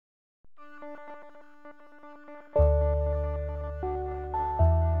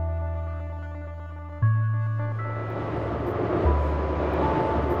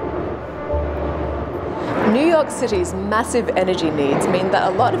York City's massive energy needs mean that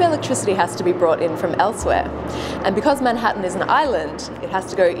a lot of electricity has to be brought in from elsewhere. And because Manhattan is an island, it has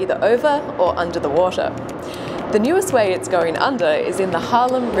to go either over or under the water. The newest way it's going under is in the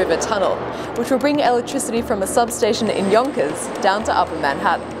Harlem River Tunnel, which will bring electricity from a substation in Yonkers down to Upper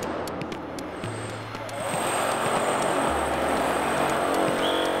Manhattan.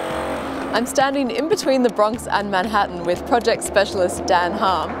 I'm standing in between the Bronx and Manhattan with project specialist Dan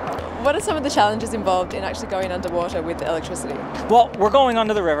Harm. What are some of the challenges involved in actually going underwater with electricity? Well, we're going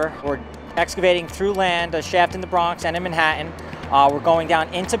under the river. We're excavating through land, a shaft in the Bronx and in Manhattan. We're going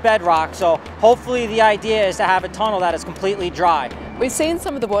down into bedrock, so hopefully the idea is to have a tunnel that is completely dry. We've seen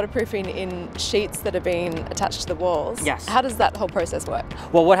some of the waterproofing in sheets that are being attached to the walls. Yes. How does that whole process work?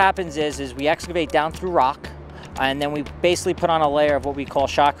 Well, what happens is we excavate down through rock, and then we basically put on a layer of what we call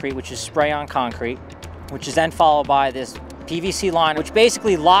shotcrete, which is spray-on concrete, which is then followed by this PVC line, which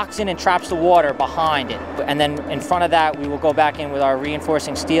basically locks in and traps the water behind it. And then in front of that, we will go back in with our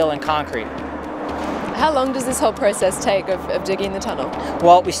reinforcing steel and concrete. How long does this whole process take of digging the tunnel?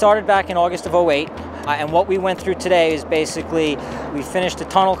 Well, we started back in August of '08, and what we went through today is basically we finished the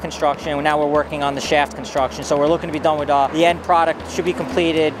tunnel construction, and now we're working on the shaft construction. So we're looking to be done with the end product should be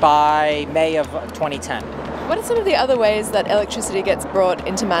completed by May of 2010. What are some of the other ways that electricity gets brought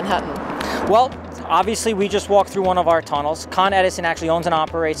into Manhattan? Well, obviously we just walked through one of our tunnels. Con Edison actually owns and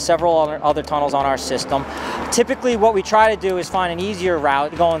operates several other tunnels on our system. Typically what we try to do is find an easier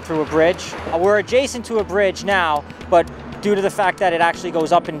route going through a bridge. We're adjacent to a bridge now, but due to the fact that it actually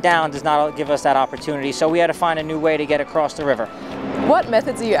goes up and down does not give us that opportunity, so we had to find a new way to get across the river. What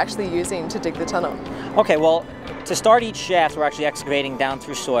methods are you actually using to dig the tunnel? Okay, well, to start each shaft we're actually excavating down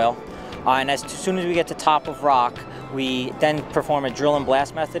through soil. And as soon as we get to top of rock, we then perform a drill and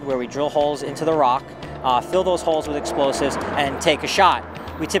blast method where we drill holes into the rock, fill those holes with explosives, and take a shot.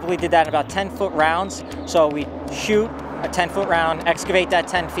 We typically did that in about 10-foot rounds. So we shoot a 10-foot round, excavate that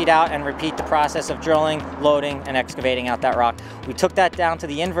 10 feet out, and repeat the process of drilling, loading, and excavating out that rock. We took that down to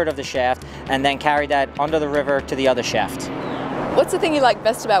the invert of the shaft and then carried that under the river to the other shaft. What's the thing you like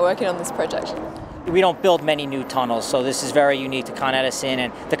best about working on this project? We don't build many new tunnels, so this is very unique to Con Edison,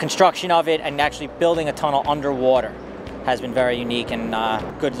 and the construction of it and actually building a tunnel underwater has been very unique and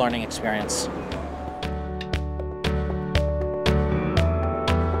good learning experience.